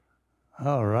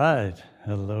All right.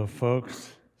 Hello,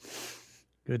 folks.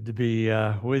 Good to be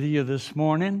with you this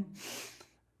morning.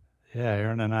 Yeah,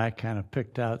 Aaron and I kind of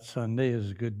picked out Sunday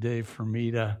as a good day for me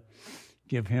to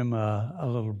give him a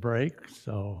little break.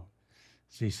 So,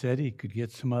 as he said, he could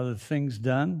get some other things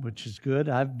done, which is good.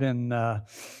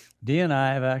 Dee and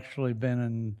I have actually been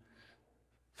in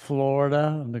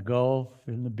Florida, in the Gulf,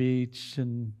 in the beach,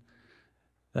 and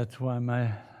that's why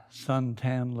my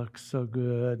suntan looks so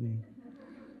good. And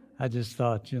I just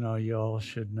thought, you all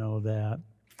should know that.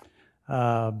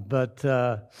 What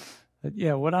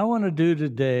I want to do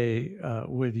today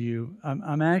with you,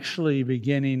 I'm actually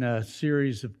beginning a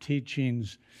series of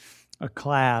teachings, a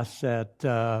class at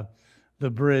the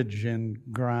Bridge in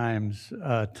Grimes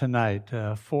tonight,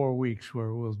 4 weeks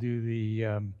where we'll do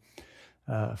the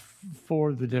 4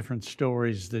 of the different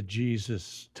stories that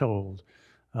Jesus told.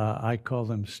 I call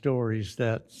them stories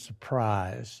that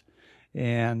surprise.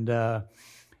 And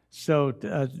So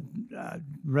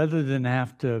rather than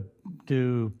have to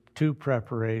do 2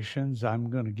 preparations, I'm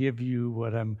going to give you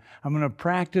what I'm going to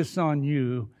practice on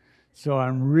you, so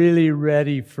I'm really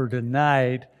ready for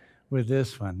tonight with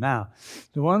this one. Now,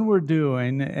 the one we're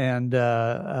doing, and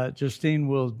Justine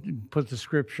will put the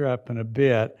scripture up in a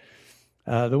bit.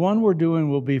 The one we're doing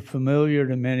will be familiar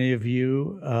to many of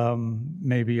you,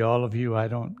 maybe all of you. I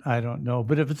don't know,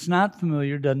 but if it's not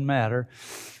familiar, it doesn't matter.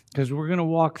 Because we're going to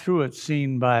walk through it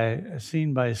scene by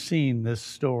scene, this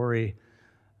story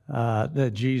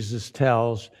that Jesus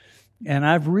tells. And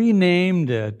I've renamed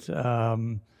it. Originally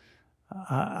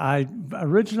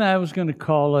I was going to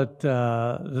call it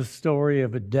the story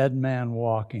of a dead man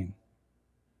walking.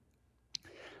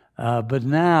 But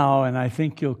now, and I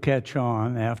think you'll catch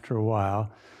on after a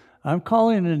while, I'm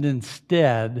calling it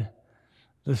instead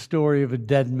the story of a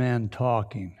dead man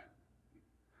talking.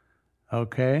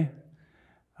 Okay?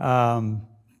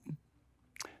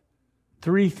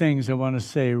 3 things I want to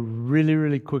say really,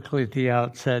 really quickly at the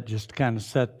outset, just to kind of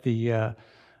set the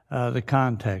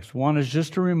context. One is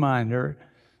just a reminder,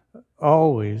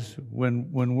 always,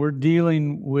 when we're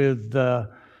dealing with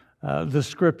the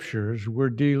Scriptures,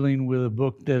 we're dealing with a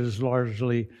book that is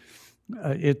largely,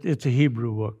 it's a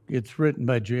Hebrew book. It's written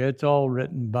by Jews. It's all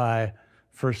written by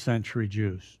first century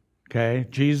Jews. Okay,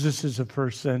 Jesus is a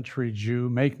first century Jew.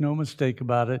 Make no mistake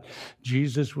about it.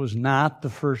 Jesus was not the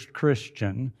first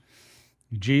Christian.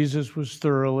 Jesus was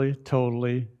thoroughly,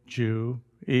 totally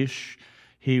Jewish.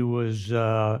 He was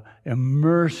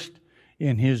immersed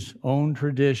in his own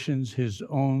traditions, his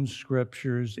own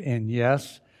scriptures, and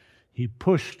yes, he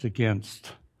pushed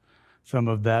against some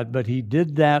of that, but he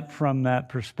did that from that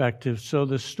perspective. So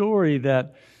the stories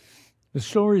that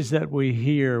we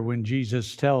hear when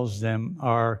Jesus tells them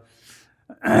are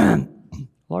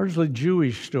largely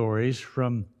Jewish stories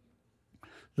from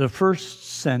the first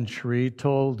century,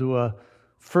 told to a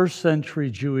first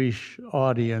century Jewish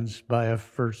audience by a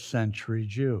first century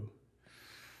Jew.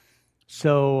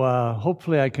 So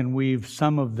hopefully I can weave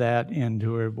some of that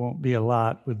into it. It won't be a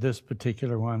lot with this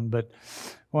particular one, but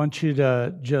I want you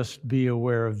to just be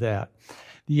aware of that.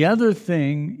 The other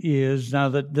thing is, now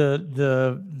that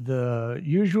the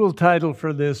usual title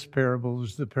for this parable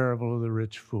is the parable of the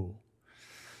rich fool.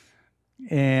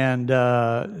 And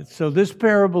so this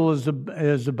parable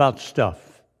is about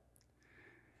stuff.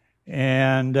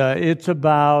 And it's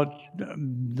about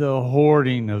the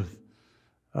hoarding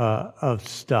of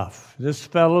stuff. This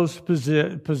fellow's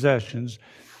possessions,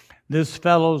 this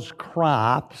fellow's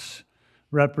crops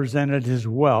represented his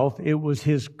wealth. It was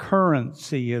his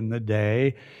currency in the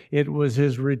day. It was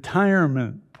his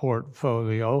retirement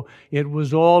portfolio. It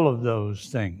was all of those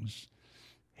things,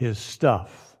 his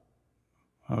stuff.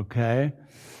 Okay.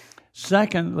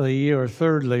 Thirdly, I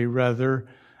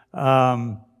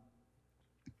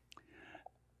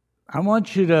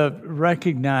want you to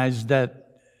recognize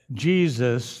that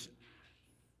Jesus,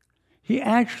 he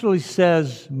actually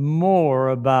says more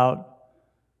about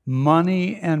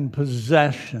money and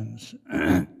possessions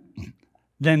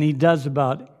than he does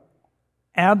about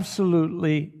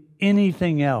absolutely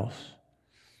anything else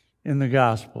in the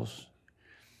Gospels.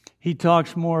 He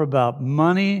talks more about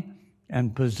money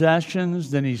and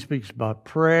possessions than he speaks about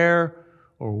prayer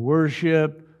or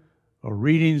worship or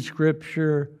reading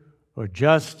Scripture or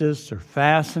justice or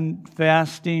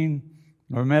fasting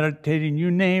or meditating,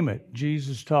 you name it.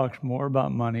 Jesus talks more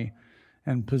about money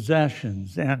and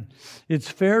possessions. And it's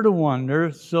fair to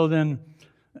wonder, so then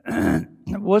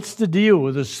what's the deal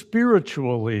with a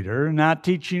spiritual leader not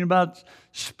teaching about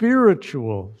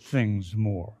spiritual things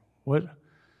more?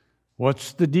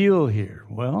 What's the deal here?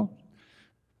 Well,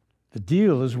 the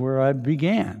deal is where I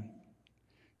began.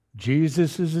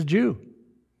 Jesus is a Jew.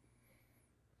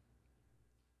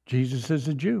 Jesus is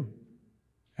a Jew.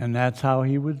 And that's how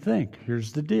he would think.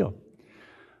 Here's the deal.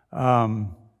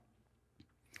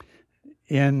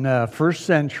 In first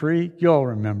century, you all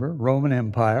remember, Roman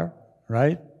Empire,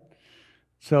 right?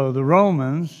 So the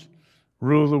Romans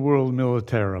rule the world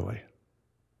militarily.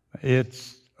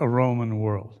 It's a Roman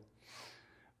world.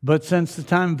 But since the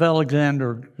time of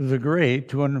Alexander the Great,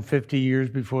 250 years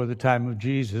before the time of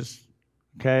Jesus,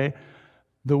 okay,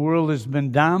 the world has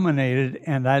been dominated,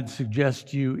 and I'd suggest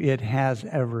to you it has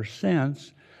ever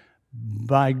since,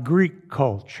 by Greek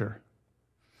culture.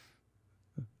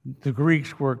 The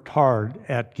Greeks worked hard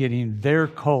at getting their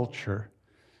culture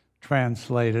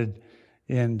translated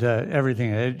into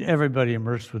everything. Everybody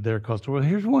immersed with their culture. Well,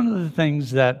 here's one of the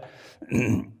things that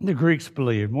the Greeks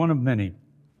believed, one of many.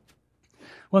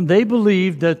 Well, they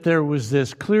believed that there was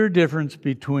this clear difference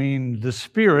between the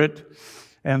spirit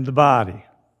and the body.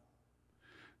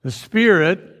 The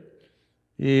spirit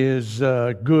is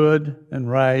good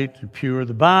and right and pure.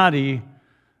 The body,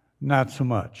 not so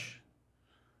much.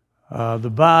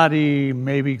 The body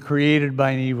may be created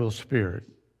by an evil spirit.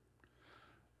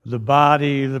 The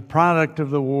body, the product of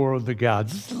the war of the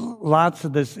gods. Lots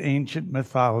of this ancient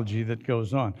mythology that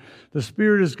goes on. The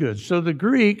spirit is good. So the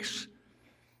Greeks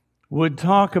would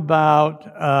talk about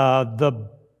the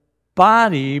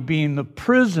body being the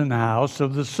prison house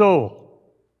of the soul.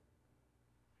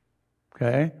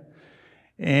 Okay?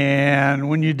 And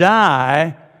when you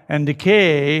die and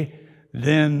decay,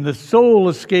 then the soul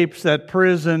escapes that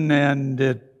prison and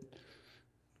it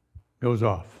goes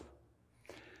off.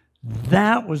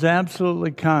 That was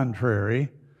absolutely contrary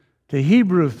to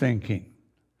Hebrew thinking.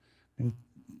 And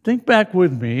think back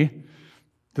with me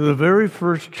to the very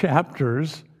first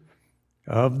chapters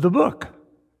of the book.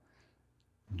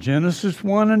 Genesis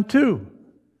 1 and 2.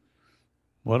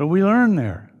 What do we learn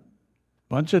there?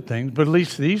 A bunch of things, but at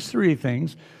least these three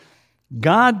things.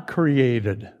 God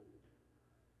created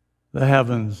the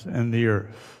heavens and the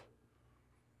earth.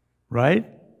 Right?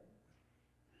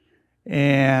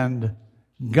 And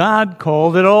God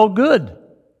called it all good.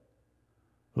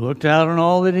 Looked out on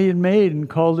all that he had made and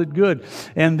called it good.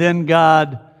 And then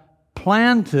God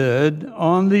planted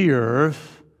on the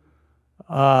earth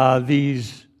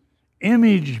these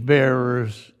image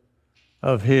bearers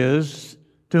of his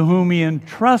to whom he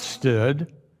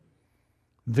entrusted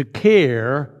the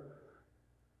care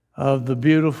of the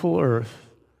beautiful earth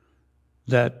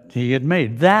that he had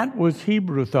made. That was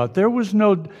Hebrew thought. There was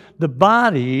the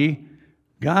body,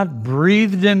 God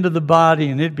breathed into the body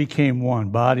and it became one.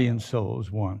 Body and soul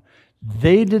is one.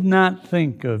 They did not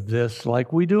think of this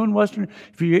like we do in Western.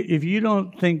 If you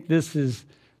don't think this is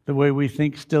the way we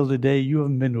think still today, you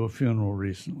haven't been to a funeral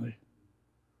recently.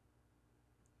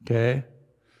 Okay?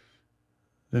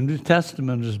 The New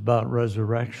Testament is about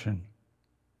resurrection.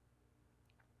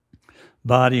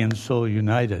 Body and soul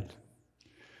united.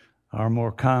 Our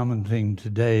more common thing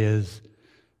today is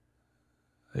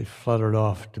they fluttered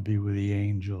off to be with the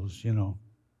angels,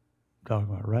 talk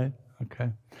about, right?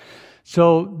 Okay.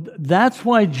 So that's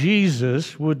why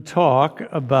Jesus would talk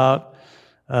about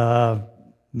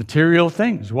material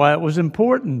things, why it was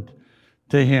important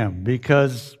to him,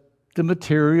 because the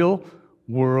material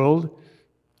world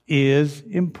is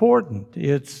important.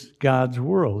 It's God's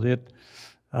world.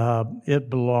 It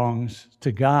belongs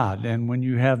to God. And when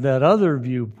you have that other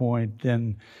viewpoint,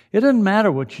 then it doesn't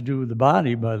matter what you do with the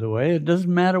body, by the way. It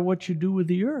doesn't matter what you do with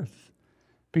the earth,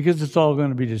 because it's all going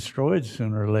to be destroyed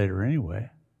sooner or later anyway.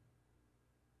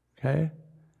 Okay?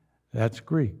 That's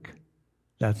Greek.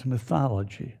 That's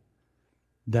mythology.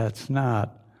 That's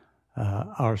not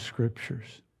our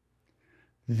scriptures.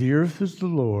 The earth is the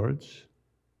Lord's,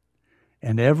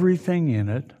 and everything in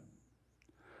it,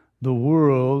 the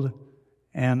world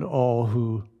and all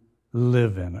who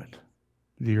live in it.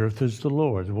 The earth is the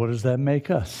Lord's. What does that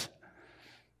make us?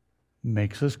 It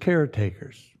makes us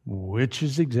caretakers, which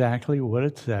is exactly what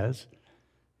it says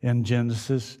in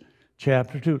Genesis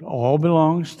chapter 2. It all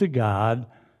belongs to God,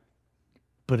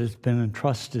 but it's been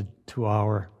entrusted to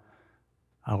our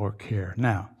care.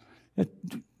 Now,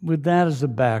 with that as a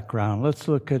background, let's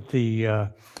look at the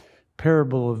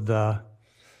parable of the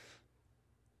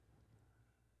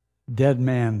dead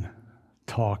man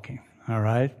talking, all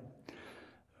right?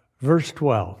 Verse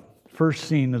 12, first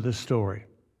scene of the story.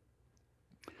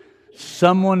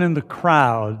 Someone in the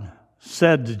crowd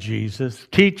said to Jesus,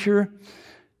 "Teacher,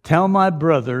 tell my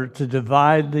brother to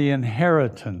divide the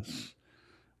inheritance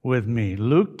with me."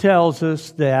 Luke tells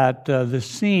us that the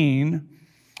scene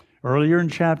earlier in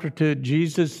chapter 2,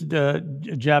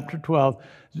 chapter 12,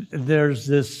 there's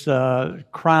this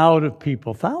crowd of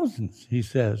people, thousands, he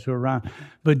says, who are around.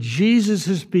 But Jesus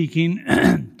is speaking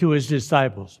to his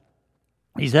disciples.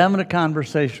 He's having a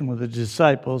conversation with the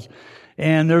disciples,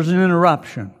 and there's an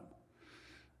interruption.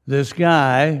 This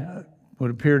guy,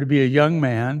 would appear to be a young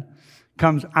man,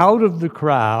 comes out of the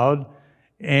crowd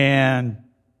and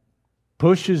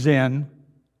pushes in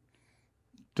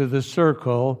to the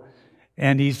circle,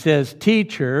 and he says,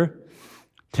 "Teacher,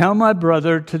 tell my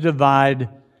brother to divide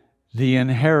the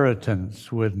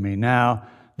inheritance with me." Now,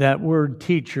 that word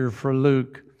teacher for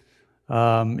Luke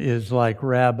is like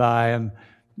rabbi, and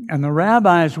the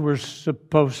rabbis were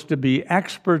supposed to be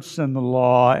experts in the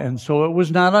law, and so it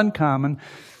was not uncommon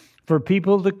for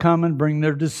people to come and bring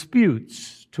their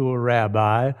disputes to a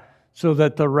rabbi so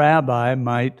that the rabbi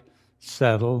might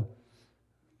settle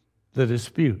the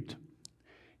dispute.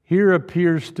 Here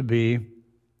appears to be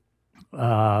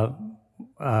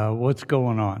what's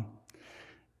going on.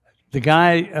 The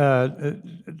guy,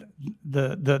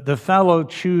 the fellow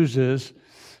chooses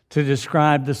to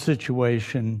describe the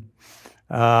situation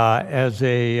as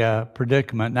a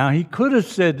predicament. Now, he could have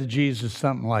said to Jesus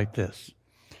something like this.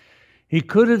 He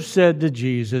could have said to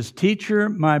Jesus, "Teacher,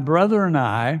 my brother and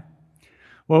I,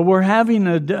 well, we're having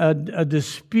a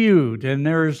dispute, and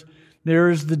there's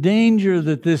the danger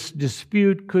that this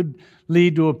dispute could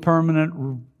lead to a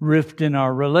permanent rift in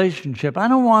our relationship. I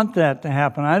don't want that to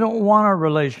happen. I don't want our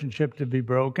relationship to be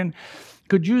broken.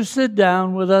 Could you sit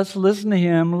down with us, listen to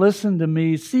him, listen to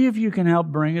me, see if you can help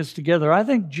bring us together?" I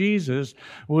think Jesus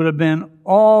would have been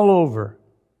all over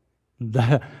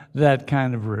that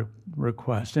kind of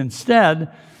request.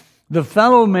 Instead, the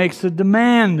fellow makes a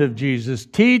demand of Jesus.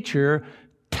 "Teacher,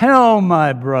 tell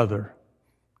my brother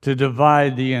to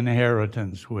divide the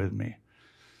inheritance with me."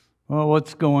 Well,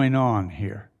 what's going on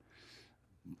here?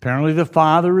 Apparently the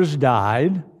father has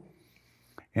died,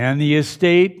 and the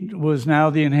estate was now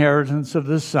the inheritance of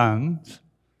the sons.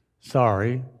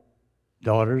 Sorry,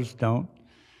 daughters don't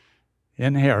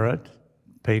inherit.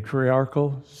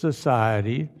 Patriarchal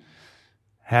society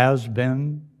has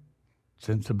been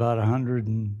since about 100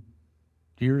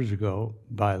 years ago,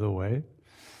 by the way.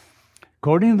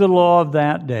 According to the law of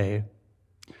that day,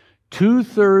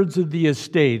 2/3 of the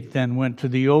estate then went to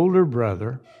the older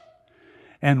brother,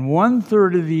 and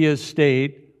 1/3 of the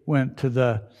estate went to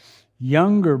the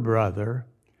younger brother.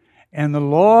 And the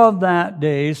law of that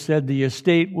day said the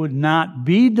estate would not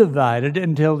be divided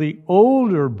until the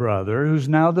older brother, who's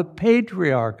now the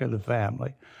patriarch of the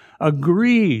family,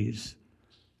 agrees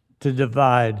to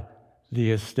divide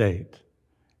the estate.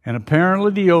 And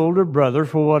apparently the older brother,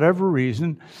 for whatever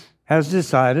reason, has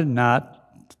decided not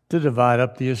to divide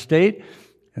up the estate,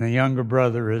 and the younger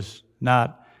brother is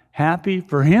not happy.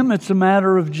 For him, it's a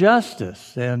matter of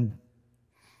justice, and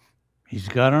he's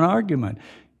got an argument.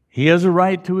 He has a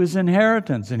right to his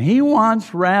inheritance, and he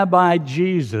wants Rabbi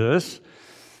Jesus,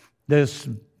 this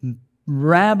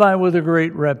rabbi with a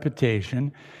great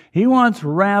reputation, he wants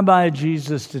Rabbi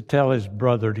Jesus to tell his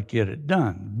brother to get it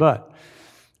done. But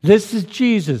this is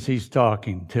Jesus he's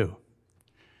talking to.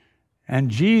 And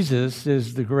Jesus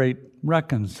is the great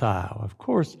reconcile. Of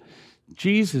course,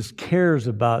 Jesus cares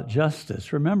about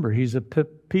justice. Remember, he's a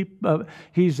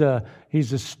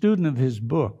student of his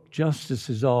book. Justice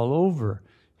is all over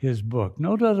his book.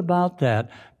 No doubt about that.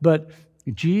 But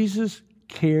Jesus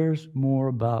cares more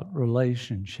about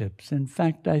relationships. In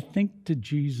fact, I think to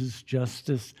Jesus,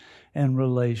 justice and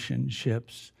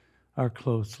relationships are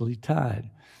closely tied.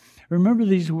 Remember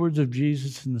these words of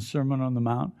Jesus in the Sermon on the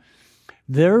Mount?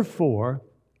 "Therefore,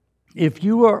 if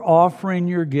you are offering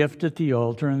your gift at the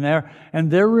altar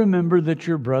and there remember that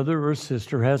your brother or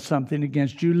sister has something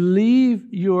against you,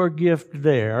 leave your gift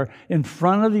there in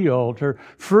front of the altar.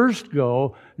 First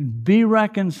go, be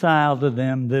reconciled to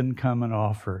them, then come and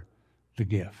offer the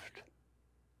gift."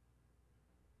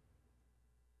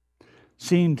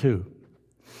 Scene 2.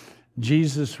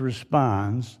 Jesus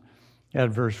responds at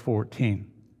verse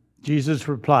 14. Jesus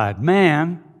replied,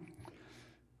 "Man,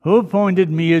 who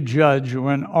appointed me a judge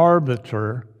or an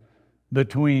arbiter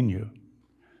between you?"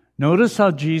 Notice how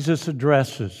Jesus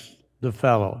addresses the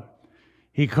fellow.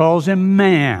 He calls him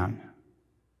man.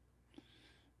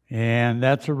 And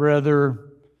that's a rather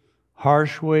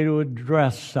harsh way to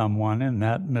address someone in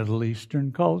that Middle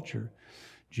Eastern culture.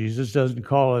 Jesus doesn't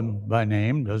call him by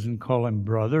name, doesn't call him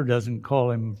brother, doesn't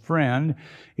call him friend.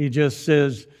 He just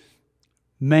says,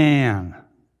 man.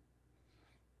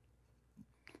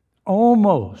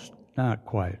 Almost, not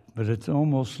quite, but it's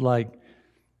almost like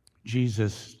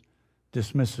Jesus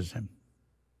dismisses him.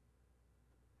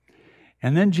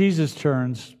 And then Jesus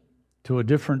turns to a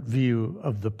different view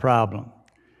of the problem.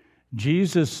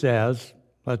 Jesus says,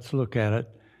 let's look at it,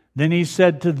 "Then he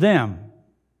said to them,"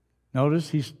 notice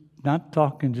he's not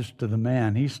talking just to the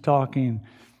man, he's talking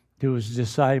to his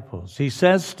disciples. He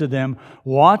says to them,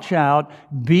 watch out,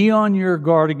 be on your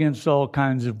guard against all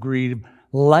kinds of greed.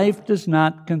 Life does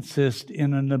not consist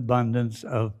in an abundance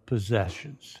of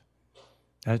possessions.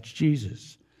 That's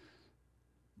Jesus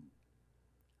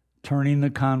turning the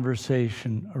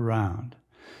conversation around.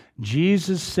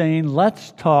 Jesus saying,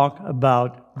 let's talk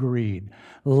about greed.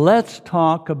 Let's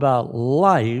talk about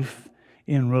life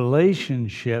in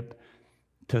relationship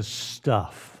to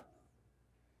stuff.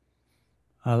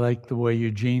 I like the way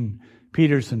Eugene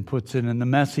Peterson puts it in the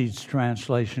Message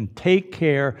translation. Take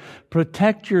care,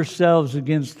 protect yourselves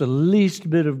against the least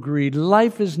bit of greed.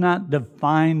 Life is not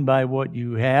defined by what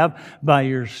you have, by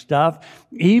your stuff,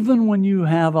 even when you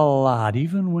have a lot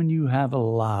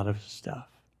of stuff.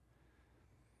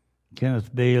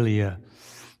 Kenneth Bailey, a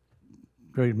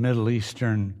great Middle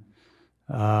Eastern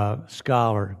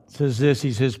scholar, says this.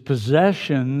 He says,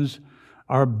 possessions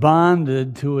are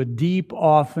bonded to a deep,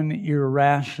 often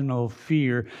irrational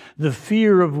fear, the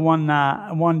fear of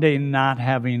one day not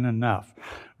having enough.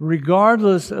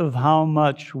 Regardless of how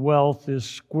much wealth is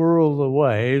squirreled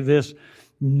away, this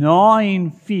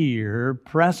gnawing fear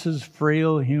presses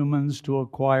frail humans to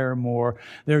acquire more.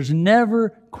 There's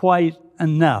never quite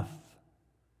enough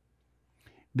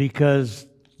because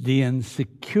the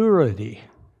insecurity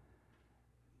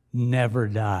never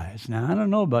dies. Now, I don't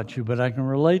know about you, but I can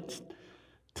relate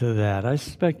to that. I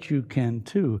suspect you can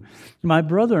too. My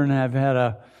brother and I have had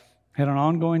an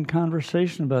ongoing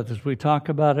conversation about this. We talk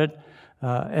about it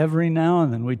every now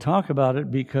and then. We talk about it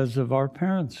because of our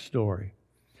parents' story.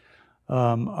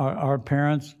 Our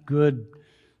parents, good,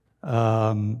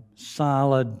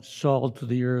 solid, salt of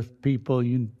the earth people.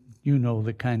 You know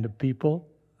the kind of people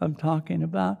I'm talking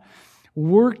about.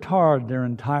 Worked hard their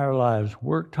entire lives.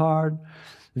 Worked hard.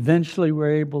 Eventually,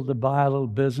 we're able to buy a little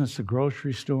business, a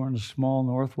grocery store in a small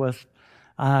northwest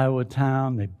Iowa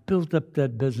town. They built up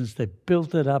that business. They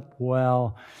built it up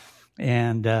well.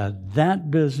 And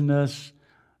that business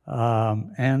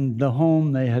and the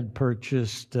home they had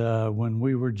purchased when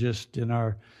we were just in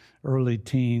our early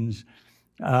teens,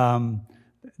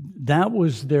 that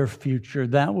was their future.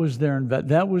 That was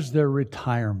their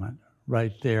retirement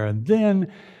right there. And then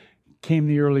came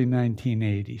the early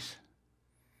 1980s.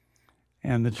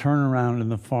 And the turnaround in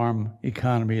the farm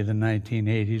economy of the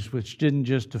 1980s, which didn't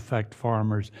just affect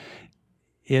farmers,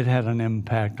 it had an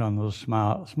impact on those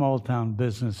small town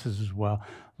businesses as well.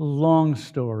 Long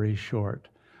story short,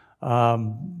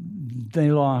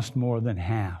 they lost more than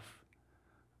half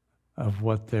of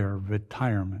what their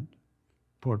retirement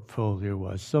portfolio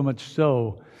was. So much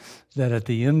so that at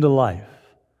the end of life,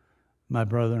 my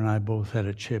brother and I both had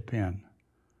to chip in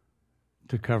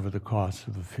to cover the cost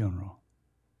of the funeral.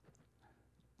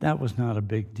 That was not a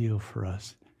big deal for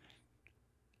us.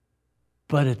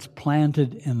 But it's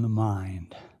planted in the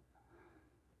mind,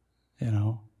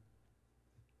 to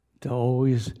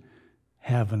always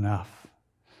have enough.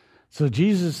 So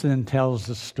Jesus then tells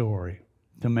the story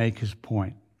to make his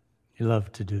point. He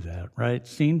loved to do that, right?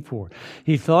 Scene 4.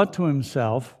 He thought to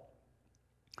himself,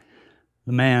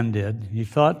 the man did, he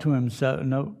thought to himself,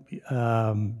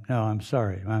 I'm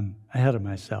sorry, I'm ahead of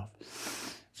myself.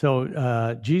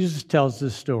 So Jesus tells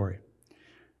this story.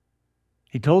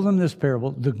 He told them this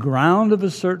parable. The ground of a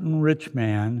certain rich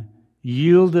man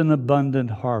yielded an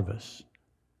abundant harvest.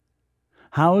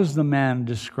 How is the man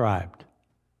described?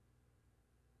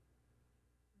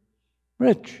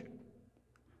 Rich.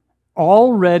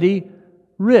 Already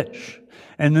rich.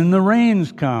 And then the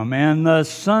rains come, and the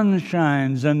sun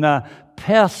shines, and the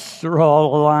pests are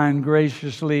all aligned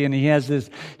graciously, and he has this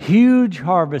huge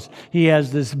harvest. He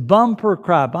has this bumper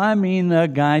crop. I mean, the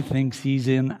guy thinks he's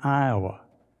in Iowa.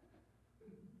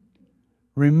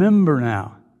 Remember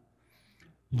now,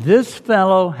 this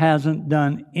fellow hasn't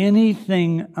done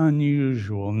anything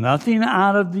unusual, nothing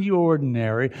out of the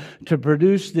ordinary to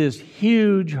produce this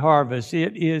huge harvest.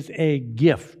 It is a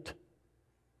gift.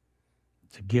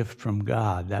 It's a gift from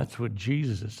God. That's what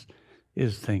Jesus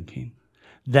is thinking.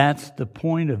 That's the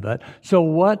point of it. So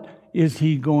what is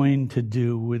he going to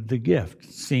do with the gift?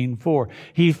 Scene 4.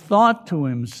 He thought to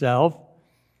himself,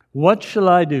 what shall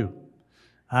I do?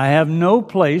 I have no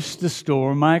place to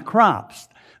store my crops.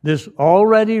 This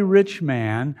already rich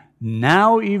man,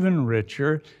 now even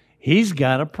richer, he's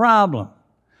got a problem.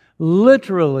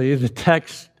 Literally, the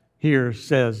text here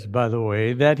says, by the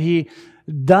way, that he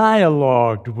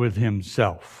dialogued with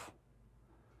himself.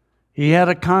 He had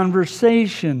a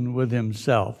conversation with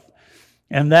himself.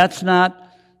 And that's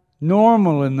not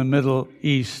normal in the Middle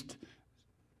East,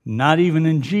 not even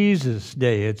in Jesus'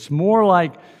 day. It's more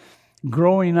like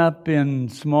growing up in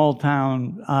small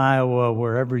town Iowa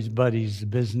where everybody's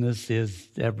business is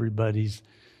everybody's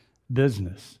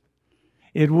business.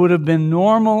 It would have been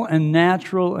normal and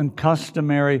natural and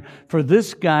customary for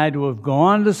this guy to have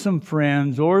gone to some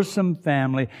friends or some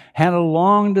family, had a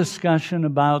long discussion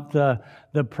about the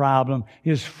problem.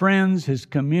 His friends, his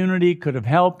community could have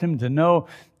helped him to know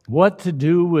what to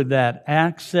do with that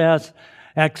excess,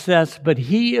 but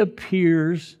he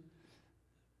appears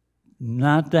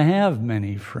not to have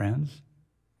many friends.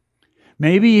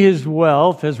 Maybe his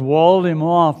wealth has walled him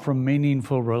off from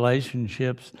meaningful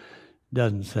relationships,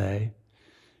 doesn't say.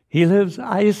 He lives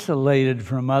isolated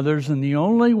from others, and the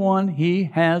only one he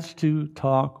has to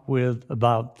talk with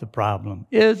about the problem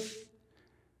is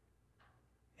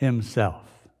himself.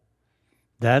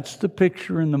 That's the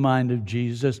picture in the mind of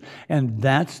Jesus, and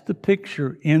that's the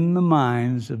picture in the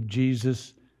minds of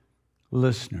Jesus'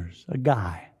 listeners. A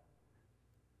guy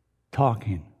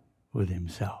talking with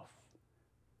himself.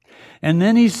 And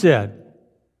then he said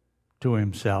to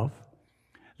himself,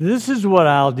 "This is what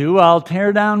I'll do. I'll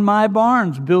tear down my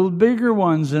barns, build bigger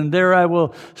ones, and there I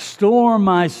will store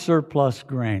my surplus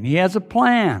grain." He has a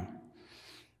plan.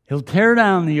 He'll tear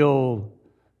down the old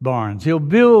barns. He'll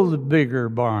build bigger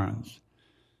barns.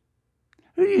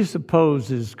 Who do you suppose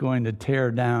is going to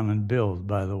tear down and build,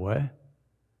 by the way?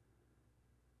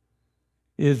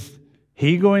 Is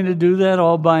he going to do that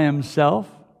all by himself?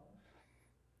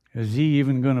 Is he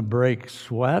even going to break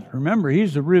sweat? Remember,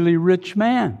 he's a really rich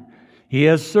man. He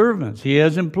has servants. He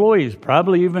has employees.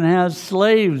 Probably even has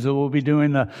slaves that will be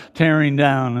doing the tearing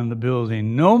down and the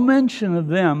building. No mention of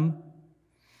them.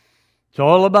 It's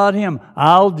all about him.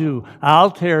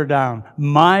 I'll tear down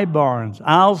my barns.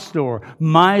 I'll store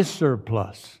my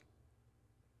surplus.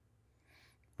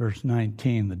 Verse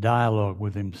 19, the dialogue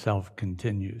with himself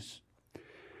continues.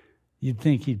 You'd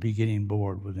think he'd be getting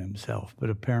bored with himself, but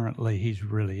apparently he's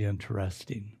really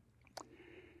interesting.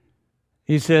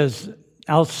 He says,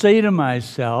 "I'll say to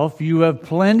myself, you have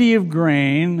plenty of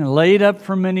grain laid up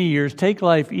for many years. Take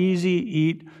life easy,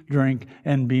 eat, drink,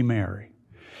 and be merry."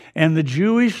 And the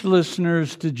Jewish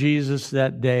listeners to Jesus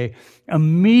that day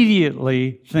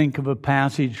immediately think of a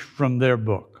passage from their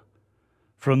book,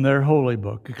 from their holy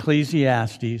book,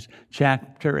 Ecclesiastes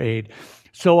chapter 8.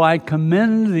 "So I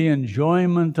commend the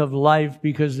enjoyment of life,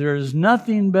 because there is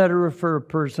nothing better for a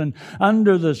person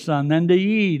under the sun than to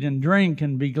eat and drink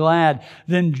and be glad.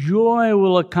 Then joy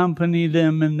will accompany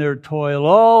them in their toil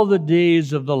all the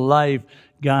days of the life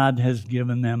God has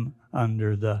given them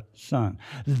under the sun."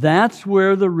 That's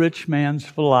where the rich man's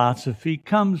philosophy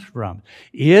comes from.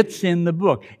 It's in the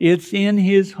book. It's in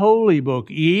his holy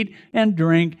book. Eat and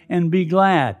drink and be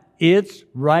glad. It's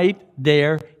right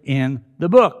there in the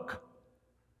book.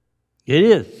 It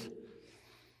is.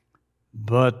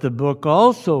 But the book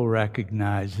also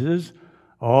recognizes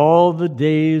all the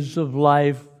days of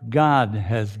life God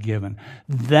has given.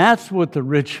 That's what the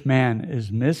rich man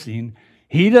is missing.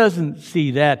 He doesn't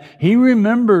see that. He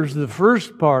remembers the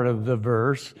first part of the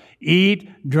verse, eat,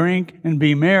 drink, and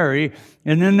be merry.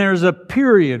 And then there's a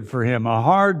period for him, a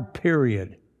hard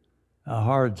period, a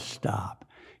hard stop.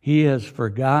 He has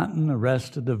forgotten the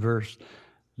rest of the verse,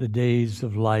 the days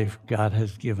of life God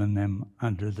has given them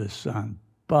under the sun.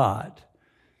 But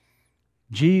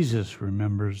Jesus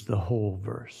remembers the whole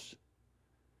verse.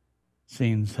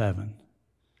 Scene 7.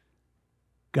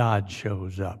 God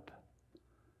shows up.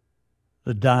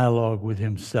 The dialogue with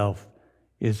himself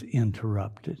is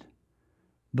interrupted.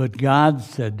 But God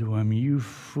said to him, "You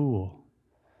fool,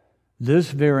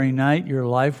 this very night your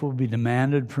life will be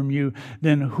demanded from you.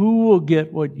 Then who will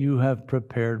get what you have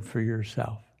prepared for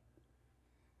yourself?"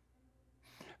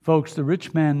 Folks, the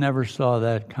rich man never saw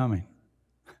that coming.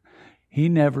 He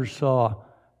never saw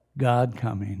God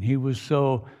coming. He was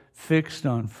so fixed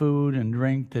on food and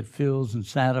drink that fills and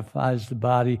satisfies the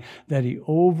body that he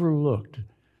overlooked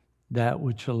that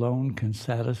which alone can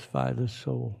satisfy the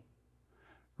soul.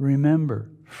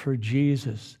 Remember, for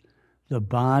Jesus, the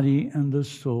body and the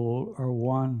soul are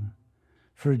one.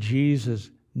 For Jesus,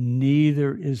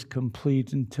 neither is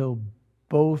complete until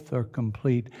both are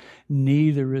complete.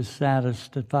 Neither is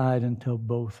satisfied until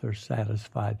both are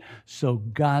satisfied. So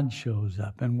God shows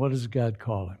up. And what does God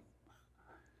call him?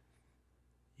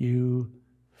 You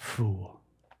fool.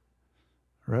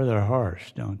 Rather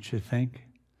harsh, don't you think?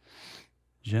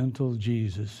 Gentle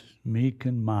Jesus, meek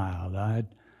and mild. I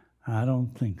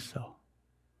don't think so.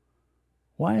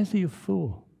 Why is he a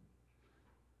fool?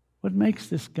 What makes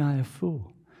this guy a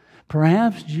fool?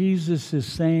 Perhaps Jesus is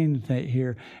saying that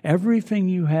here, everything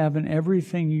you have and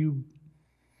everything you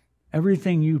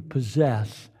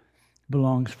possess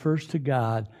belongs first to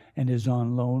God and is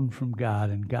on loan from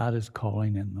God, and God is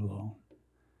calling in the loan.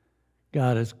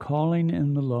 God is calling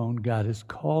in the loan. God is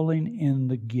calling in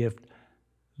the gift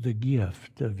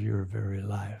of your very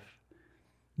life.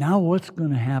 Now what's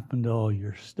going to happen to all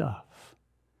your stuff?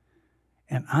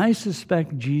 And I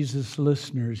suspect Jesus'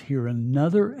 listeners hear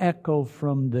another echo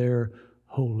from their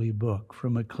holy book,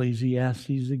 from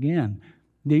Ecclesiastes again.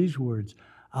 These words,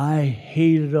 I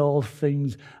hated all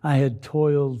things I had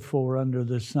toiled for under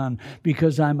the sun,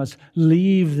 because I must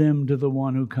leave them to the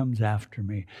one who comes after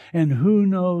me. And who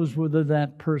knows whether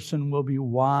that person will be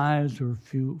wise or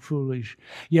foolish.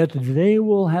 Yet they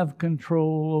will have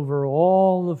control over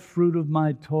all the fruit of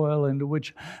my toil, into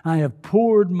which I have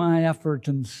poured my effort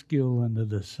and skill under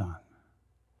the sun.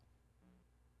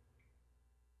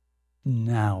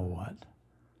 Now what?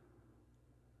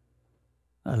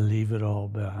 I leave it all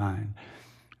behind.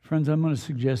 Friends, I'm going to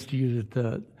suggest to you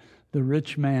that the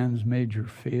rich man's major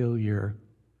failure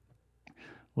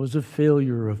was a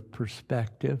failure of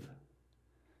perspective.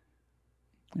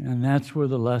 And that's where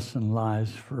the lesson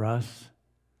lies for us.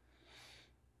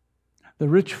 The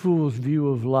rich fool's view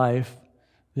of life,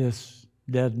 this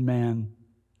dead man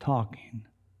talking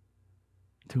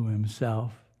to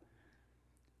himself,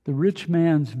 the rich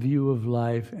man's view of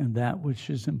life and that which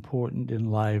is important in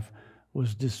life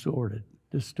was distorted.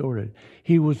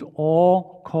 He was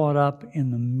all caught up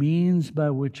in the means by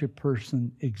which a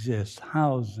person exists.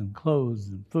 House and clothes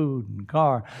and food and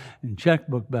car and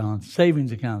checkbook balance,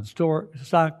 savings account,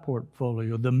 stock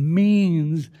portfolio. The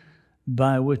means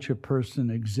by which a person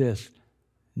exists.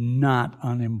 Not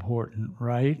unimportant,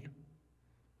 right?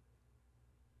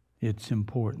 It's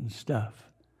important stuff.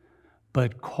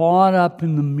 But caught up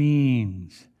in the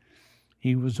means,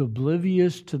 he was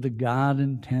oblivious to the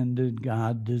God-intended,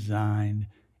 God-designed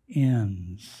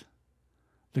ends,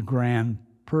 the grand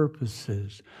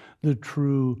purposes, the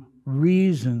true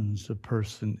reasons a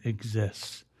person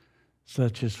exists,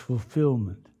 such as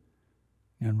fulfillment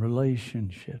and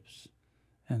relationships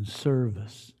and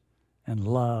service and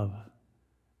love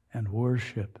and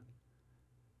worship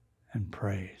and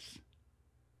praise.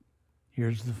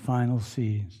 Here's the final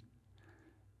C's.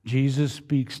 Jesus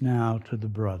speaks now to the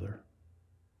brother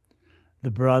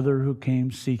who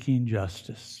came seeking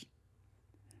justice.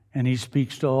 And he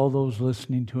speaks to all those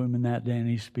listening to him in that day, and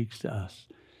he speaks to us.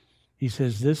 He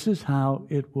says, this is how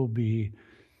it will be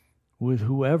with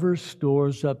whoever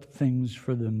stores up things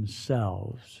for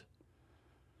themselves,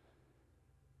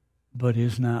 but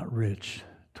is not rich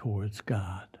towards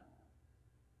God.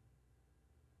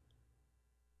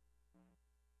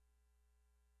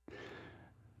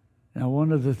 Now,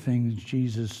 one of the things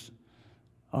Jesus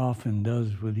often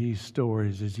does with these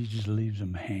stories is he just leaves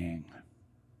them hang.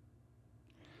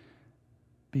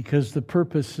 Because the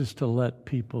purpose is to let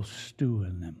people stew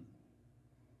in them.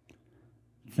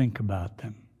 Think about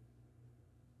them.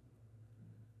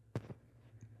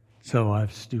 So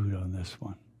I've stewed on this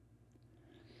one.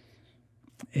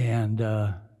 And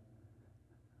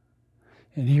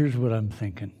here's what I'm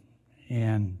thinking.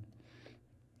 And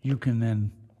you can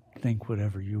then think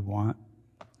whatever you want.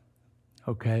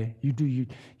 Okay? You do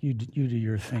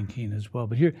your thinking as well.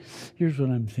 But here's what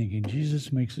I'm thinking.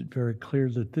 Jesus makes it very clear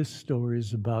that this story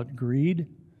is about greed.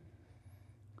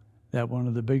 That one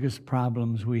of the biggest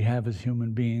problems we have as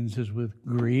human beings is with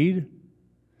greed.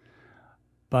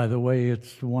 By the way,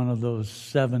 it's one of those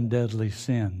 7 deadly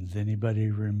sins.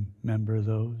 Anybody remember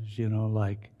those?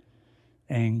 Like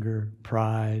anger,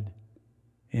 pride,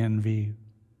 envy,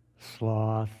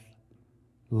 sloth,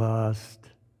 lust,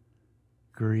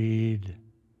 greed.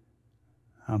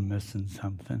 I'm missing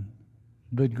something.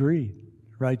 But greed,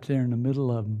 right there in the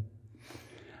middle of them.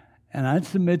 And I'd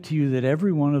submit to you that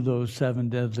every one of those 7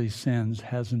 deadly sins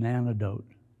has an antidote.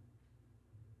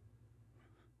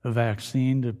 A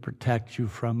vaccine to protect you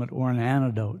from it, or an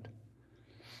antidote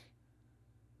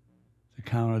to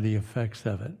counter the effects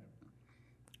of it.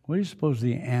 What do you suppose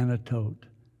the antidote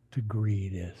to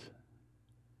greed is?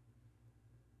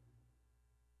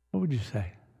 What would you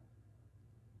say?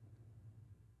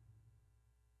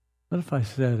 What if I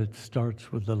said it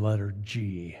starts with the letter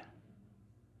G?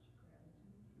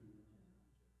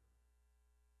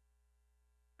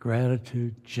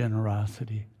 Gratitude,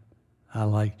 generosity. I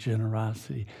like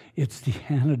generosity. It's the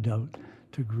antidote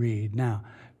to greed. Now,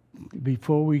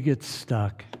 before we get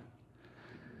stuck,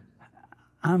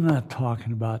 I'm not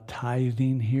talking about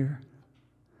tithing here.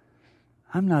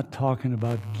 I'm not talking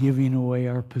about giving away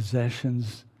our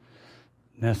possessions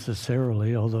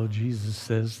necessarily, although Jesus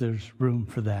says there's room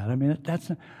for that. I mean,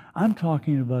 I'm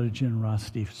talking about a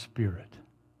generosity of spirit.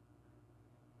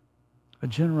 A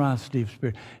generosity of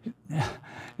spirit.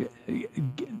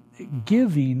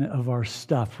 Giving of our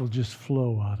stuff will just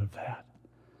flow out of that.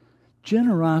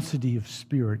 Generosity of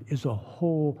spirit is a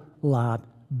whole lot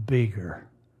bigger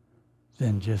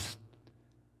than just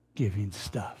giving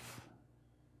stuff.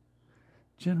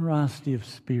 Generosity of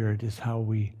spirit is how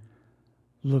we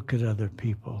look at other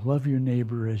people. Love your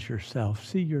neighbor as yourself.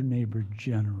 See your neighbor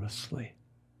generously.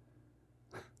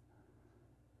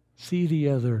 See the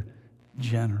other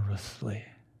generously.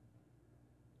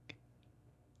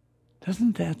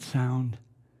 Doesn't that sound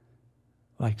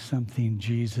like something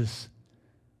Jesus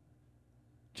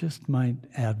just might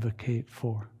advocate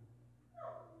for?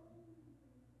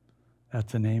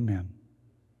 That's an amen.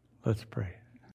 Let's pray.